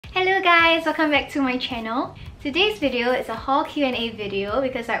Hello guys, welcome back to my channel. Today's video is a haul Q&A video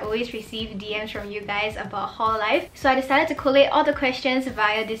because I always receive DMs from you guys about haul life. So I decided to collate all the questions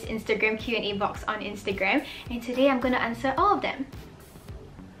via this Instagram Q&A box on Instagram, and today I'm going to answer all of them.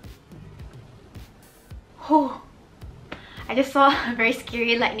 Oh, I just saw a very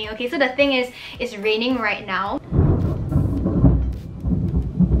scary lightning. Okay, so the thing is, it's raining right now.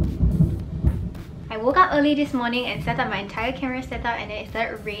 I woke up early this morning and set up my entire camera setup, and then it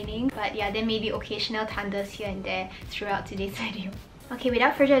started raining. But yeah, there may be occasional thunders here and there throughout today's video. Okay,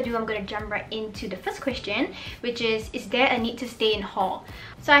 without further ado, I'm gonna jump right into the first question, which is there a need to stay in hall?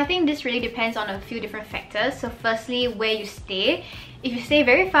 So I think this really depends on a few different factors. So firstly, where you stay. If you stay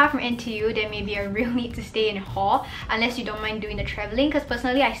very far from NTU, there may be a real need to stay in hall, unless you don't mind doing the traveling. Because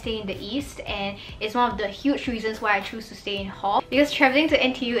personally, I stay in the east, and it's one of the huge reasons why I choose to stay in hall. Because traveling to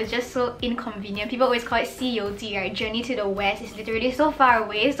NTU is just so inconvenient. People always call it 西游记, right? Journey to the west is literally so far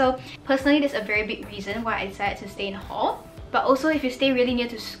away. So personally, that's a very big reason why I decided to stay in hall. But also, if you stay really near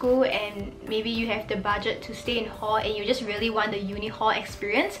to school and maybe you have the budget to stay in hall and you just really want the uni hall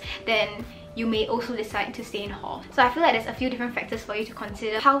experience, then you may also decide to stay in hall. So I feel like there's a few different factors for you to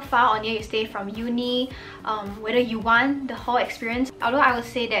consider. How far or near you stay from uni, whether you want the hall experience. Although I would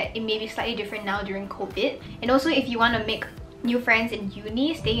say that it may be slightly different now during COVID. And also, if you want to make new friends in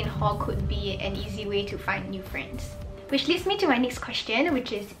uni, staying in hall could be an easy way to find new friends. Which leads me to my next question,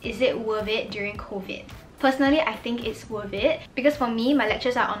 which is it worth it during COVID? Personally, I think it's worth it because for me, my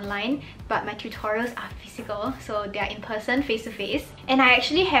lectures are online, but my tutorials are physical, so they are in person, face-to-face. And I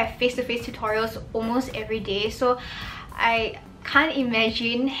actually have face-to-face tutorials almost every day, so I can't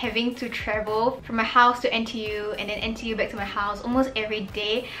imagine having to travel from my house to NTU and then NTU back to my house almost every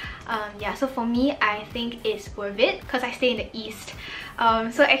day. Yeah, so for me, I think it's worth it because I stay in the east.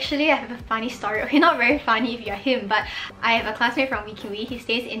 So actually, I have a funny story. Okay, not very funny if you're him, but I have a classmate from Wee. He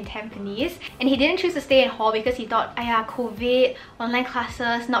stays in Tampines, and he didn't choose to stay in hall because he thought, "Aya, COVID, online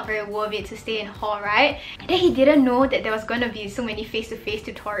classes, not very worth it to stay in hall, right?" And then he didn't know that there was going to be so many face-to-face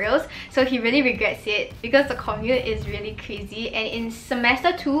tutorials, so he really regrets it because the commute is really crazy. And in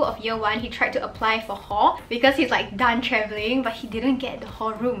semester 2 of year 1, he tried to apply for hall because he's like done traveling, but he didn't get the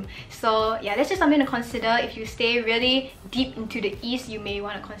hall room. So yeah, that's just something to consider. If you stay really deep into the east, you may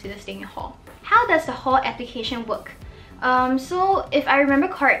want to consider staying in hall. How does the hall application work? So if I remember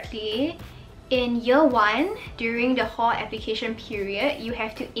correctly, in year 1, during the hall application period, you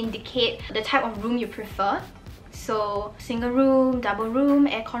have to indicate the type of room you prefer. So single room, double room,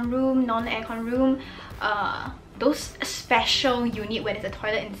 aircon room, non-aircon room, those special unit where there's a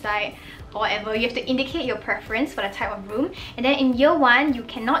toilet inside, or whatever. You have to indicate your preference for the type of room. And then in year 1, you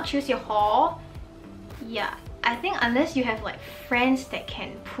cannot choose your hall. Yeah, I think unless you have like friends that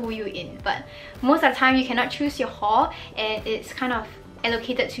can pull you in, but most of the time you cannot choose your hall and it's kind of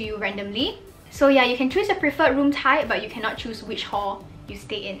allocated to you randomly. So yeah, you can choose your preferred room type, but you cannot choose which hall you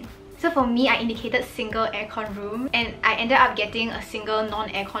stay in. So for me, I indicated single aircon room, and I ended up getting a single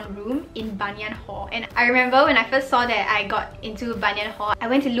non-aircon room in Banyan Hall. And I remember when I first saw that I got into Banyan Hall, I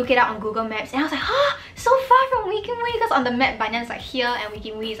went to look it up on Google Maps and I was like, "Ah, so far from Wee because on the map Banyan's like here and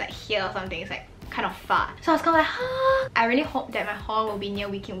Wee is like here or something. It's like kind of far." So I was kind of like, "Huh." I really hope that my hall will be near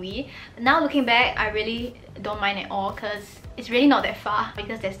Wee. Now looking back, I really don't mind at all because it's really not that far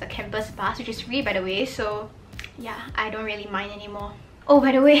because there's the campus bus, which is free by the way. So yeah, I don't really mind anymore. Oh,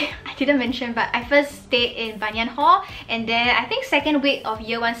 by the way, I didn't mention, but I first stayed in Banyan Hall, and then I think second week of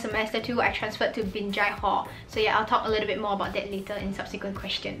year 1 semester 2, I transferred to Binjai Hall. So yeah, I'll talk a little bit more about that later in subsequent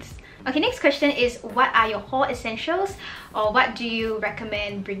questions. Okay, next question is, what are your hall essentials, or what do you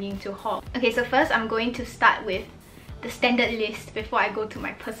recommend bringing to hall? Okay, so first I'm going to start with the standard list before I go to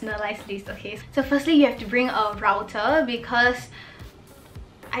my personalized list, okay? So firstly, you have to bring a router because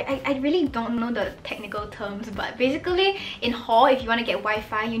I really don't know the technical terms, but basically in hall, if you want to get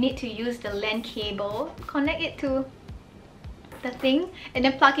Wi-Fi, you need to use the LAN cable, connect it to the thing, and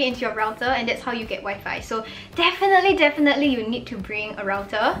then plug it into your router, and that's how you get Wi-Fi. So definitely you need to bring a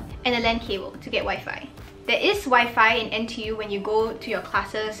router and a LAN cable to get Wi-Fi. There is Wi-Fi in NTU when you go to your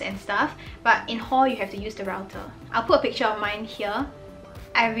classes and stuff, but in hall you have to use the router. I'll put a picture of mine here.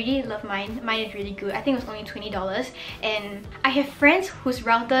 I really love mine. Mine is really good. I think it was only $20, and I have friends whose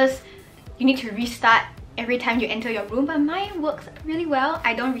routers you need to restart every time you enter your room, but mine works really well.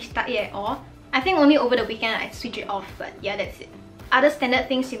 I don't restart it at all. I think only over the weekend I switch it off, but yeah, that's it. Other standard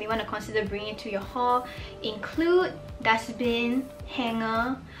things you may want to consider bringing to your hall include dustbin,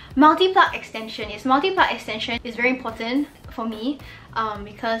 hanger, multi-plug extension. Yes, multi-plug extension is very important for me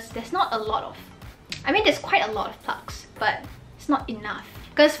because there's not a lot of, I mean there's quite a lot of plugs, but it's not enough.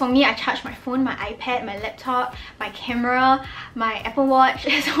 Because for me, I charge my phone, my iPad, my laptop, my camera, my Apple Watch,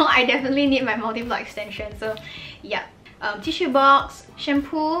 so I definitely need my multi-plug extension. So yeah. Tissue box,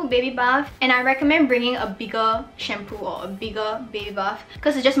 shampoo, baby bath, and I recommend bringing a bigger shampoo or a bigger baby bath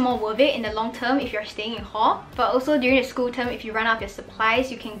because it's just more worth it in the long term if you're staying in hall. But also during the school term, if you run out of your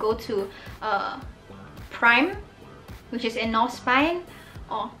supplies, you can go to Prime, which is in North Spine,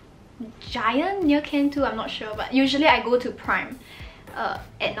 or Giant near Ken 2, I'm not sure, but usually I go to Prime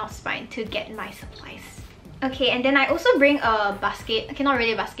at North Spine to get my supplies. Okay, and then I also bring a basket, okay, not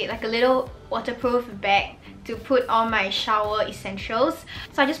really a basket, like a little waterproof bag to put all my shower essentials.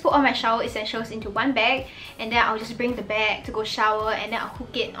 So I just put all my shower essentials into one bag, and then I'll just bring the bag to go shower, and then I'll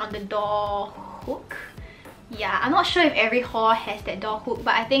hook it on the door hook. Yeah, I'm not sure if every hall has that door hook,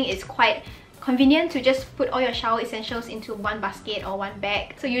 but I think it's quite convenient to just put all your shower essentials into one basket or one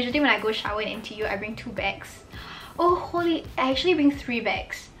bag. So usually when I go shower in NTU, I bring 2 bags. Oh holy, I actually bring 3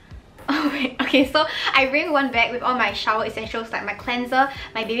 bags. Oh wait, okay, so I bring one bag with all my shower essentials like my cleanser,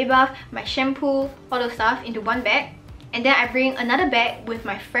 my baby bath, my shampoo, all those stuff into one bag. And then I bring another bag with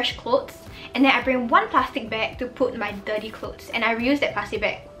my fresh clothes, and then I bring one plastic bag to put my dirty clothes, and I reuse that plastic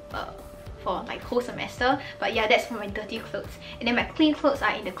bag for like whole semester. But yeah, that's for my dirty clothes. And then my clean clothes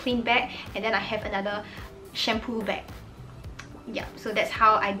are in the clean bag, and then I have another shampoo bag. Yeah, so that's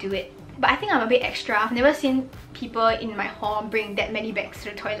how I do it. But I think I'm a bit extra. I've never seen people in my hall bring that many bags to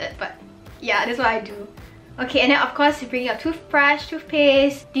the toilet, but yeah, that's what I do. Okay, and then of course you bring your toothbrush,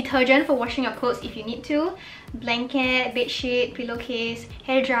 toothpaste, detergent for washing your clothes if you need to, blanket, bedsheet, pillowcase,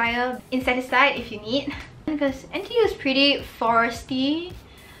 hair dryer, insecticide if you need. Because NTU is pretty foresty,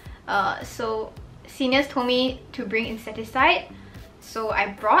 so seniors told me to bring insecticide, so I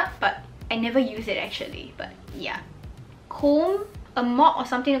brought, but I never use it actually. But yeah, comb, a mop or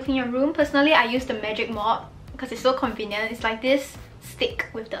something to clean your room. Personally, I use the magic mop because it's so convenient. It's like this stick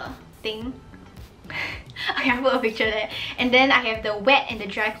with the thing. Okay, I'll put a picture there. And then I have the wet and the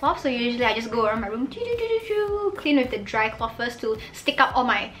dry cloth, so usually I just go around my room, clean with the dry cloth first to stick up all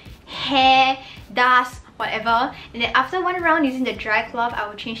my hair, dust, whatever. And then after one round using the dry cloth, I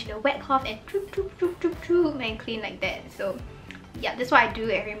will change to the wet cloth and and clean like that. So yeah, that's what I do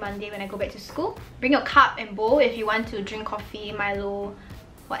every Monday when I go back to school. Bring your cup and bowl if you want to drink coffee, Milo,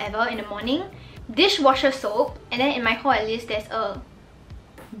 whatever in the morning. Dishwasher soap, and then in my hall at least there's a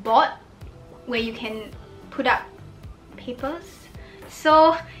board where you can put up papers.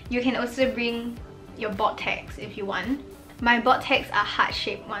 So you can also bring your board tags if you want. My board tags are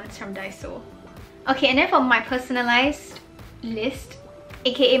heart-shaped ones from Daiso. Okay, and then for my personalized list,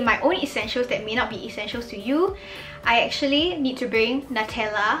 aka my own essentials that may not be essentials to you, I actually need to bring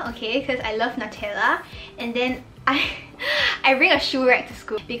Nutella, okay, because I love Nutella. And then I bring a shoe rack to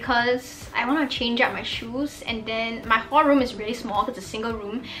school because I want to change out my shoes. And then my hall room is really small because it's a single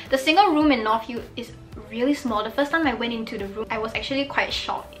room. The single room in Northview is really small. The first time I went into the room, I was actually quite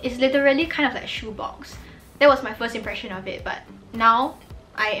shocked. It's literally kind of like a shoebox. That was my first impression of it, but now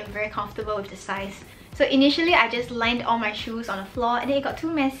I am very comfortable with the size. So initially I just lined all my shoes on the floor, and then it got too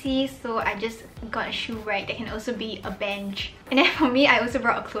messy, so I just got a shoe rack that can also be a bench. And then for me, I also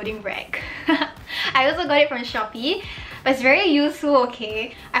brought a clothing rack. I also got it from Shopee, but it's very useful,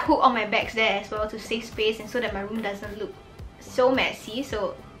 okay? I hook all my bags there as well to save space and so that my room doesn't look so messy,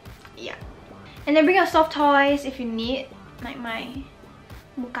 so yeah. And then bring your soft toys if you need, like my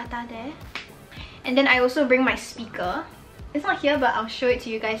mukata there. And then I also bring my speaker. It's not here, but I'll show it to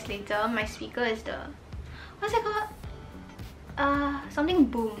you guys later. My speaker is the... what's it called? Something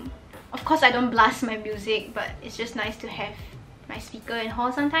boom. Of course, I don't blast my music, but it's just nice to have my speaker in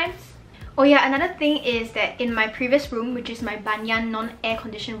hall sometimes. Oh yeah, another thing is that in my previous room, which is my banyan non-air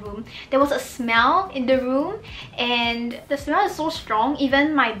conditioned room, there was a smell in the room, and the smell is so strong.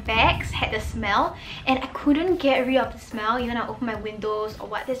 Even my bags had the smell, and I couldn't get rid of the smell even I opened my windows or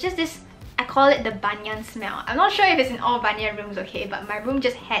what. There's just this, I call it the banyan smell. I'm not sure if it's in all banyan rooms, okay, but my room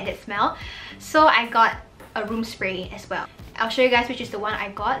just had that smell. So I got a room spray as well. I'll show you guys which is the one I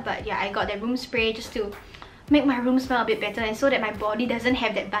got, but yeah, I got that room spray just to make my room smell a bit better and so that my body doesn't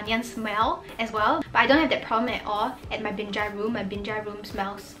have that banyan smell as well. But I don't have that problem at all at my binjai room. My binjai room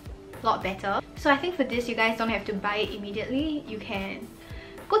smells a lot better. So I think for this, you guys don't have to buy it immediately. You can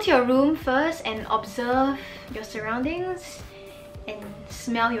go to your room first and observe your surroundings and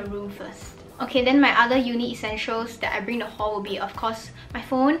smell your room first. Okay, then my other uni essentials that I bring to hall will be, of course, my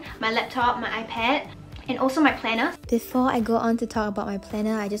phone, my laptop, my iPad. and also my planner. Before I go on to talk about my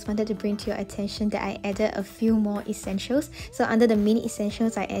planner, I just wanted to bring to your attention that I added a few more essentials. So under the main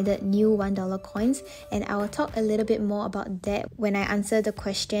essentials, I added new $1 coins, and I will talk a little bit more about that when I answer the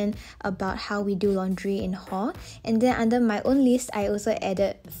question about how we do laundry in hall. And then under my own list, I also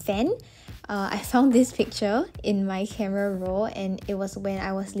added fan. I found this picture in my camera roll, and it was when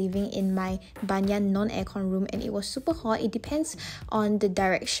I was living in my banyan non-aircon room, and it was super hot. It depends on the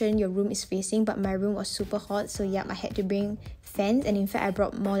direction your room is facing, but my room was super hot, so yep, I had to bring fans, and in fact I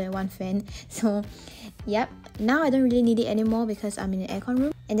brought more than one fan. So yep, now I don't really need it anymore because I'm in an aircon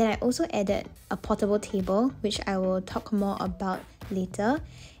room. And then I also added a portable table, which I will talk more about later.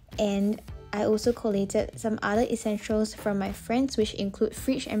 And I also collated some other essentials from my friends, which include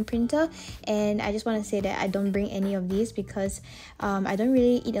fridge and printer. And I just want to say that I don't bring any of these because I don't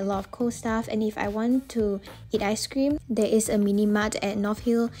really eat a lot of cold stuff. And if I want to eat ice cream, there is a mini mart at North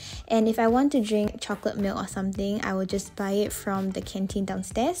Hill. And if I want to drink chocolate milk or something, I will just buy it from the canteen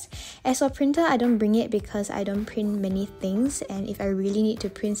downstairs. As for printer, I don't bring it because I don't print many things. And if I really need to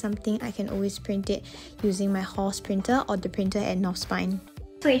print something, I can always print it using my Hall's printer or the printer at North Spine.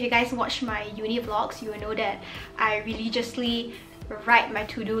 So if you guys watch my uni vlogs, you will know that I religiously write my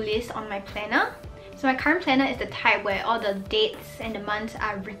to-do list on my planner. So my current planner is the type where all the dates and the months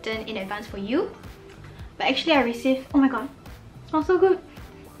are written in advance for you. But actually I received, oh my god, it smells so good.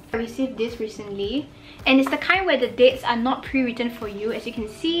 I received this recently, and it's the kind where the dates are not pre-written for you. As you can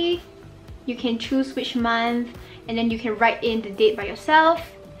see, you can choose which month and then you can write in the date by yourself.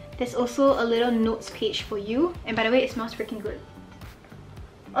 There's also a little notes page for you, and by the way, it smells freaking good.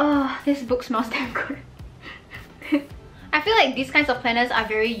 Oh, this book smells damn good. I feel like these kinds of planners are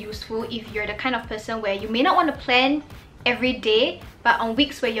very useful if you're the kind of person where you may not want to plan every day, but on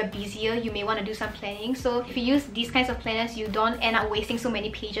weeks where you're busier, you may want to do some planning. So if you use these kinds of planners, you don't end up wasting so many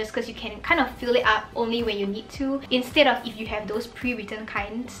pages because you can kind of fill it up only when you need to. Instead of if you have those pre-written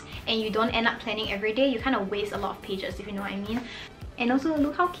kinds and you don't end up planning every day, you kind of waste a lot of pages, if you know what I mean. And also,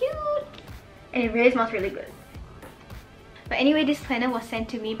 look how cute! And it really smells really good. But anyway, this planner was sent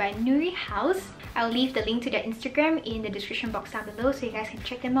to me by UNI HALL. I'll leave the link to their Instagram in the description box down below so you guys can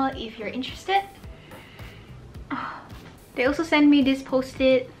check them out if you're interested. Oh, they also sent me this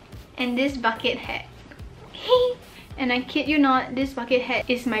post-it and this bucket hat. And I kid you not, this bucket hat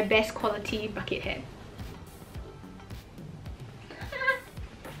is my best quality bucket hat.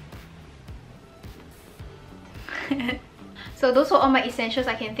 So those were all my essentials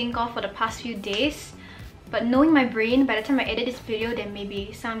I can think of for the past few days. But knowing my brain, by the time I edit this video, there may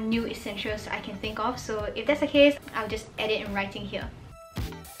be some new essentials I can think of. So if that's the case, I'll just add it in writing here.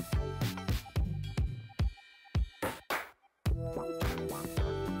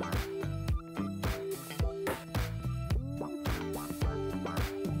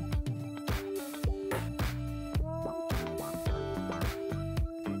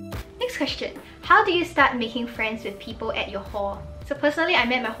 Next question. How do you start making friends with people at your hall? So personally, I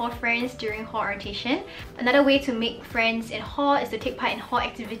met my hall friends during hall orientation. Another way to make friends in hall is to take part in hall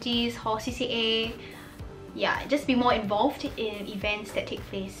activities, hall CCA. Yeah, just be more involved in events that take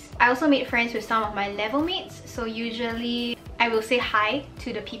place. I also made friends with some of my level mates. So usually, I will say hi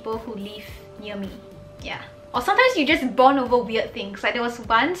to the people who live near me. Yeah. Or sometimes you just bond over weird things. Like there was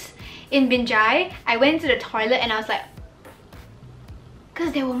once in Binjai, I went to the toilet and I was like,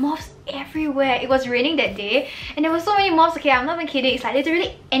 because there were moths everywhere. It was raining that day and there were so many moths. Okay, I'm not even kidding. It's like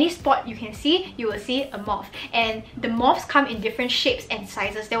literally any spot you can see, you will see a moth. And the moths come in different shapes and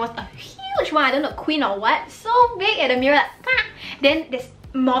sizes. There was a huge one, I don't know, queen or what, so big at the mirror, like, ah! Then there's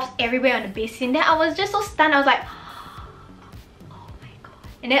moths everywhere on the basin. Then I was just so stunned. I was like, oh my god.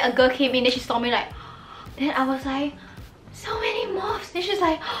 And then a girl came in and she saw me like, then I was like, so many moths. Then she's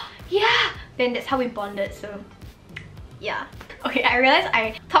like, yeah. Then that's how we bonded. So yeah. Okay, I realized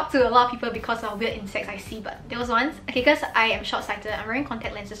I talk to a lot of people because of weird insects I see, but there was once, okay, because I am short-sighted, I'm wearing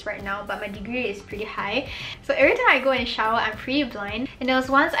contact lenses right now, but my degree is pretty high. So every time I go and shower, I'm pretty blind. And there was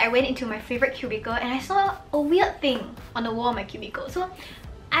once I went into my favorite cubicle and I saw a weird thing on the wall of my cubicle. So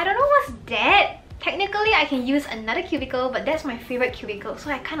I don't know what's that. Technically, I can use another cubicle, but that's my favorite cubicle. So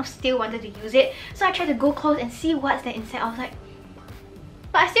I kind of still wanted to use it. So I tried to go close and see what's that insect. I was like,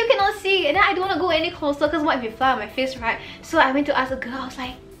 but I still cannot see, and then I don't want to go any closer because what if it fly on my face, right? So I went to ask a girl. I was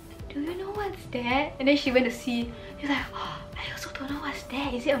like, do you know what's that? And then she went to see. She's like, oh, I also don't know what's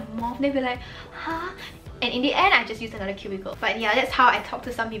that. Is it a moth? And they'd be like, huh? And in the end, I just used another cubicle. But yeah, that's how I talk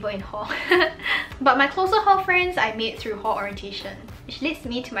to some people in hall. But my closer hall friends I made through hall orientation. Which leads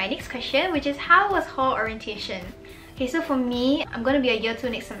me to my next question, which is how was hall orientation? Okay, so for me, I'm gonna be a year 2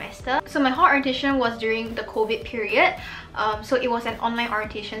 next semester. So my hall orientation was during the COVID period. So it was an online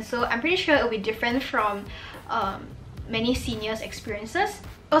orientation. So I'm pretty sure it'll be different from many seniors' experiences.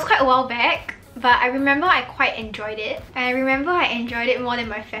 It was quite a while back, but I remember I quite enjoyed it. And I remember I enjoyed it more than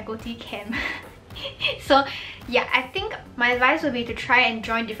my faculty camp. So yeah, I think my advice would be to try and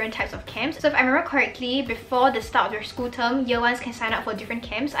join different types of camps. So if I remember correctly, before the start of their school term, year 1s can sign up for different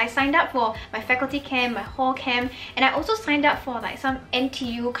camps. I signed up for my faculty camp, my hall camp, and I also signed up for like some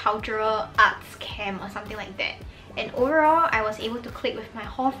NTU cultural arts camp or something like that. And overall, I was able to click with my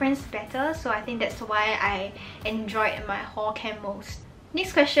hall friends better, so I think that's why I enjoyed my hall camp most.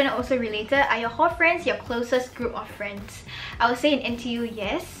 Next question, also related, are your hall friends your closest group of friends? I would say in NTU,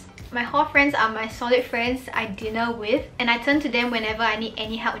 yes. My hall friends are my solid friends I dinner with, and I turn to them whenever I need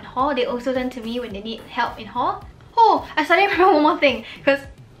any help in hall. They also turn to me when they need help in hall. Oh, I suddenly remember one more thing, because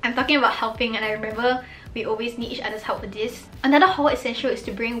I'm talking about helping and I remember we always need each other's help for this. Another hall essential is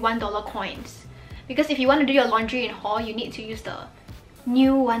to bring $1 coins. Because if you want to do your laundry in hall, you need to use the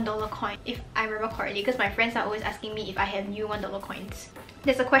new $1 coin, if I remember correctly, because my friends are always asking me if I have new $1 coins.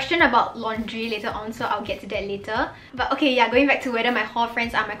 There's a question about laundry later on, so I'll get to that later. But okay, yeah, going back to whether my hall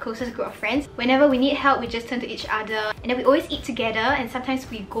friends are my closest group of friends. Whenever we need help, we just turn to each other. And then we always eat together, and sometimes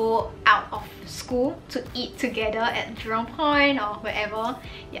we go out of school to eat together at Jurong Point or wherever.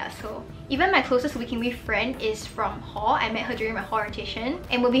 Yeah, so even my closest weekly friend is from hall. I met her during my hall orientation.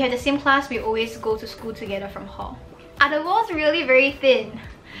 And when we have the same class, we always go to school together from hall. Are the walls really very thin?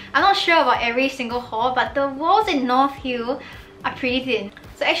 I'm not sure about every single hall, but the walls in North Hill are pretty thin.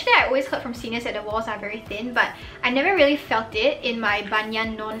 So actually, I always heard from seniors that the walls are very thin, but I never really felt it in my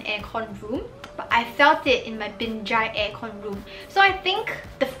banyan non-aircon room. But I felt it in my Binjai aircon room. So I think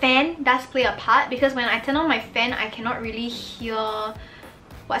the fan does play a part, because when I turn on my fan, I cannot really hear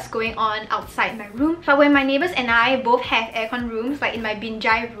what's going on outside my room. But when my neighbors and I both have aircon rooms, like in my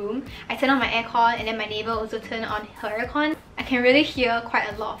Binjai room, I turn on my aircon and then my neighbor also turn on her aircon, I can really hear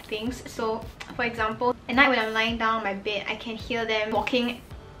quite a lot of things. So for example, at night when I'm lying down on my bed, I can hear them walking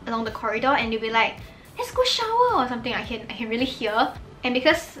along the corridor and they'll be like, let's go shower or something. I can really hear. And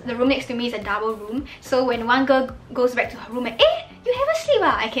because the room next to me is a double room, so when one girl goes back to her room and you haven't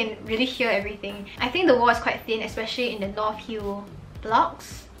slept, I can really hear everything. I think the wall is quite thin, especially in the North Hill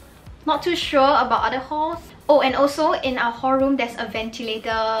blocks. Not too sure about other halls. Oh, and also in our hall room, there's a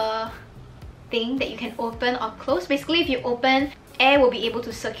ventilator thing that you can open or close. Basically, if you open, air will be able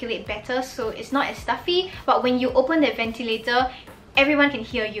to circulate better, so it's not as stuffy. But when you open the ventilator, everyone can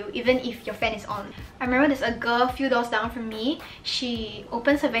hear you, even if your fan is on. I remember there's a girl a few doors down from me. She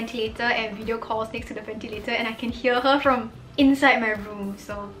opens her ventilator and video calls next to the ventilator, and I can hear her from inside my room.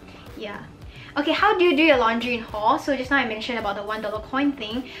 So yeah. Okay, how do you do your laundry in hall? So just now I mentioned about the $1 coin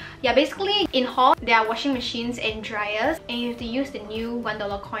thing. Yeah, basically in hall, there are washing machines and dryers, and you have to use the new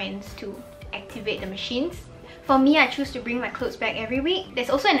 $1 coins to activate the machines. For me, I choose to bring my clothes back every week. There's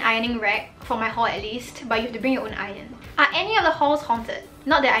also an ironing rack, for my hall at least, but you have to bring your own iron. Are any of the halls haunted?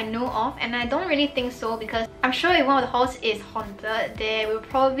 Not that I know of, and I don't really think so, because I'm sure if one of the halls is haunted, there will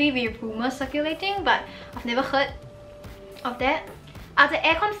probably be rumors circulating, but I've never heard of that. Are the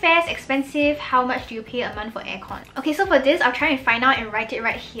aircon fares expensive? How much do you pay a month for aircon? Okay, so for this, I'll try and find out and write it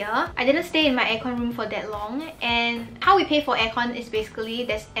right here. I didn't stay in my aircon room for that long, and how we pay for aircon is basically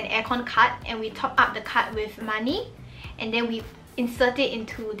there's an aircon card and we top up the card with money, and then we insert it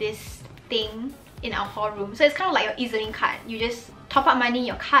into this thing in our hall room. So it's kind of like your EZ-Link card. You just top up money in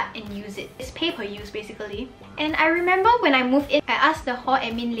your card and use it. It's pay per use basically. And I remember when I moved in, I asked the hall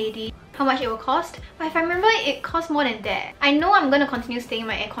admin lady how much it will cost, but if I remember, it cost more than that. I know I'm gonna continue staying in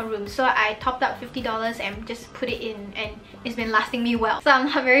my aircon room, so I topped up $50 and just put it in, and it's been lasting me well. So I'm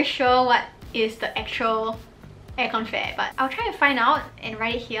not very sure what is the actual aircon fare, but I'll try and find out and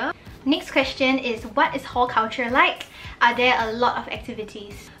write it here. Next question is, what is hall culture like? Are there a lot of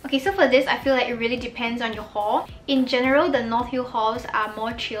activities? Okay, so for this, I feel like it really depends on your hall. In general, the North Hill halls are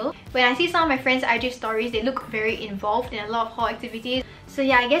more chill. When I see some of my friends' IG stories, they look very involved in a lot of hall activities. So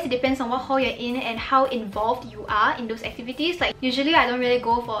yeah, I guess it depends on what hall you're in and how involved you are in those activities. Like usually I don't really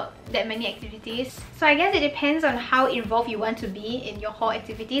go for that many activities. So I guess it depends on how involved you want to be in your hall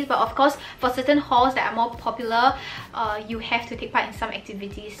activities. But of course, for certain halls that are more popular, you have to take part in some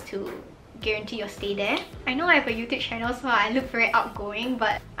activities to guarantee your stay there. I know I have a YouTube channel, so I look very outgoing,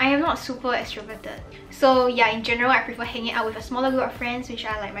 but I am not super extroverted. So yeah, in general, I prefer hanging out with a smaller group of friends, which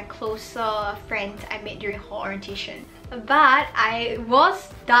are like my closer friends I met during hall orientation. But I was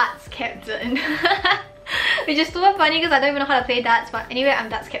darts captain. Which is super funny because I don't even know how to play darts, but anyway, I'm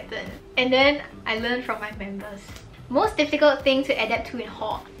darts captain. And then I learned from my members. Most difficult thing to adapt to in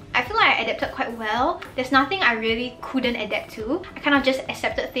hall. I feel like I adapted quite well. There's nothing I really couldn't adapt to. I kind of just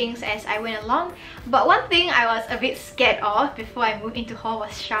accepted things as I went along. But one thing I was a bit scared of before I moved into hall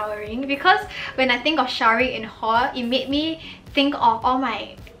was showering, because when I think of showering in hall, it made me think of all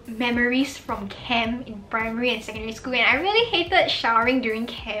my memories from camp in primary and secondary school, and I really hated showering during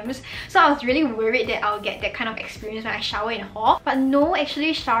camps, so I was really worried that I'll get that kind of experience when I shower in hall. But no,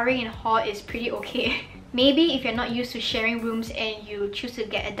 actually showering in hall is pretty okay. Maybe if you're not used to sharing rooms and you choose to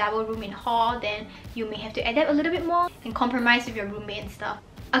get a double room in hall, then you may have to adapt a little bit more and compromise with your roommate and stuff.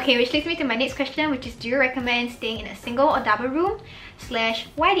 Okay, which leads me to my next question, which is, do you recommend staying in a single or double room?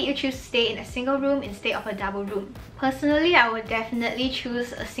 / why did you choose to stay in a single room instead of a double room? Personally, I would definitely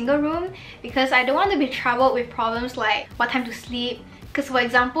choose a single room because I don't want to be troubled with problems like what time to sleep. Because for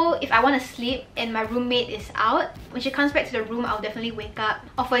example, if I want to sleep and my roommate is out, when she comes back to the room, I'll definitely wake up.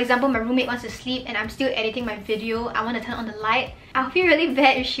 Or for example, my roommate wants to sleep and I'm still editing my video, I want to turn on the light. I'll feel really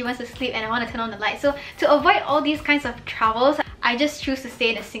bad if she wants to sleep and I want to turn on the light. So to avoid all these kinds of troubles, I just choose to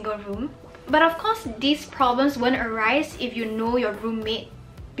stay in a single room. But of course, these problems won't arise if you know your roommate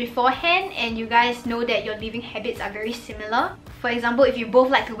beforehand and you guys know that your living habits are very similar. For example, if you both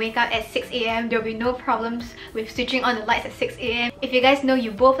like to wake up at 6 AM, there'll be no problems with switching on the lights at 6 AM. If you guys know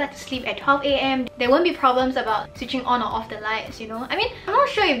you both like to sleep at 12 AM, there won't be problems about switching on or off the lights, you know? I mean, I'm not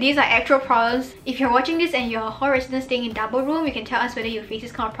sure if these are actual problems. If you're watching this and you're a hall resident staying in double room, you can tell us whether you face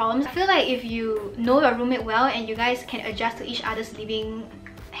this kind of problems. I feel like if you know your roommate well and you guys can adjust to each other's living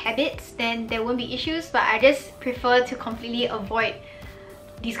habits, then there won't be issues, but I just prefer to completely avoid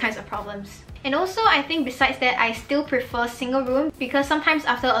these kinds of problems. And also, I think besides that, I still prefer single room because sometimes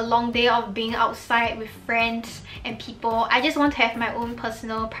after a long day of being outside with friends and people, I just want to have my own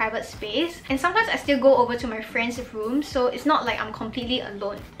personal private space. And sometimes I still go over to my friend's room, so it's not like I'm completely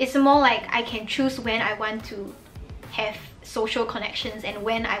alone. It's more like I can choose when I want to have social connections and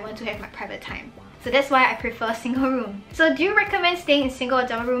when I want to have my private time. So that's why I prefer single room. So do you recommend staying in single or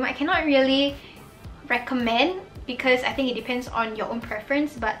double room? I cannot really recommend because I think it depends on your own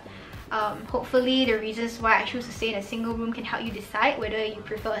preference, but hopefully the reasons why I choose to stay in a single room can help you decide whether you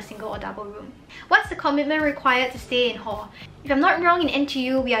prefer a single or double room. What's the commitment required to stay in hall? If I'm not wrong, in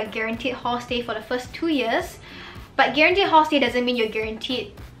NTU we are guaranteed hall stay for the first 2 years, but guaranteed hall stay doesn't mean you're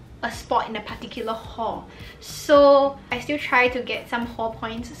guaranteed a spot in a particular hall. So I still try to get some hall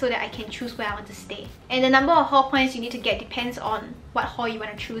points so that I can choose where I want to stay. And the number of hall points you need to get depends on what hall you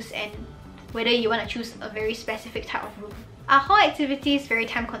want to choose and whether you want to choose a very specific type of room. Our hall activity is very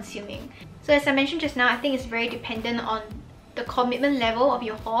time consuming. So as I mentioned just now, I think it's very dependent on the commitment level of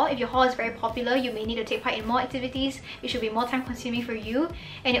your hall. If your hall is very popular, you may need to take part in more activities. It should be more time consuming for you.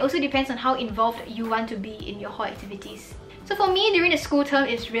 And it also depends on how involved you want to be in your hall activities. So for me, during the school term,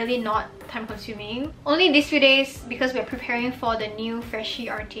 it's really not time consuming. Only these few days, because we're preparing for the new freshie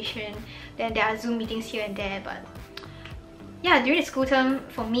orientation, then there are Zoom meetings here and there, but yeah, during the school term,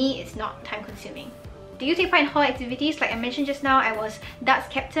 for me, it's not time consuming. Do you take part in hall activities? Like I mentioned just now, I was darts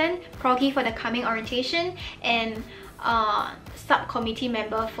captain, proggy for the coming orientation, and subcommittee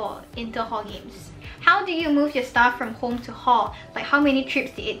member for inter-hall games. How do you move your stuff from home to hall? Like how many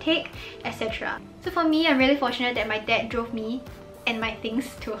trips did it take, etc. So for me, I'm really fortunate that my dad drove me and my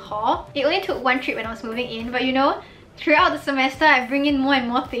things to hall. It only took 1 trip when I was moving in, but you know, throughout the semester, I bring in more and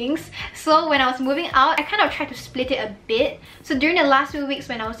more things. So when I was moving out, I kind of tried to split it a bit. So during the last few weeks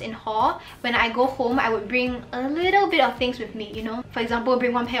when I was in hall, when I go home, I would bring a little bit of things with me, you know. For example,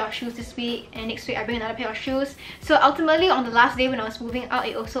 bring 1 pair of shoes this week, and next week I bring another pair of shoes. So ultimately, on the last day when I was moving out,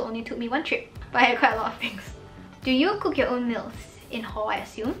 it also only took me 1 trip. But I had quite a lot of things. Do you cook your own meals in hall, I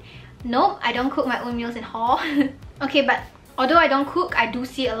assume? Nope, I don't cook my own meals in hall. Okay, but although I don't cook, I do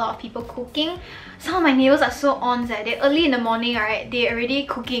see a lot of people cooking. Some of my neighbors are so on that they're early in the morning, right? They're already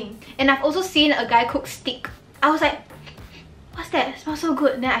cooking. And I've also seen a guy cook steak. I was like, what's that? It smells so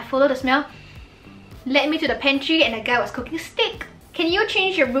good. Then I followed the smell, led me to the pantry, and the guy was cooking steak. Can you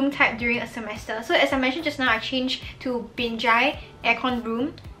change your room type during a semester? So as I mentioned just now, I changed to Binjai aircon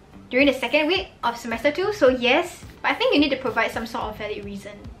room during the 2nd week of semester 2. So yes, but I think you need to provide some sort of valid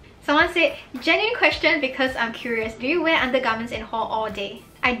reason. Someone said, genuine question because I'm curious, do you wear undergarments in hall all day?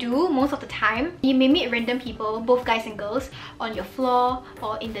 I do, most of the time. You may meet random people, both guys and girls, on your floor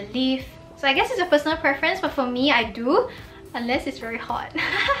or in the lift. So I guess it's a personal preference, but for me, I do, unless it's very hot.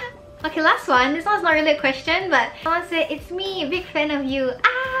 Okay, last one. This one's not really a question, but someone said, it's me, big fan of you.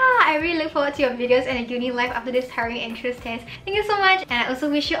 I really look forward to your videos and a uni life after this tiring entrance test. Thank you so much, and I also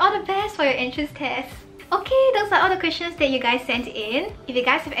wish you all the best for your entrance test. Okay, those are all the questions that you guys sent in. If you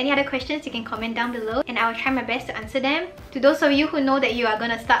guys have any other questions, you can comment down below and I will try my best to answer them. To those of you who know that you are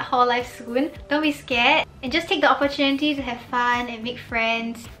gonna start hall life soon, don't be scared and just take the opportunity to have fun and make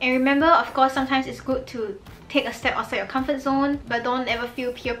friends. And remember, of course, sometimes it's good to take a step outside your comfort zone, but don't ever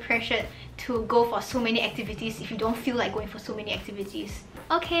feel peer pressured to go for so many activities if you don't feel like going for so many activities.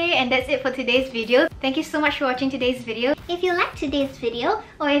 Okay, and that's it for today's video. Thank you so much for watching today's video. If you liked today's video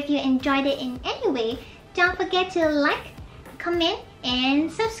or if you enjoyed it in any way, don't forget to like, comment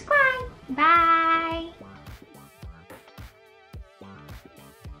and subscribe. Bye!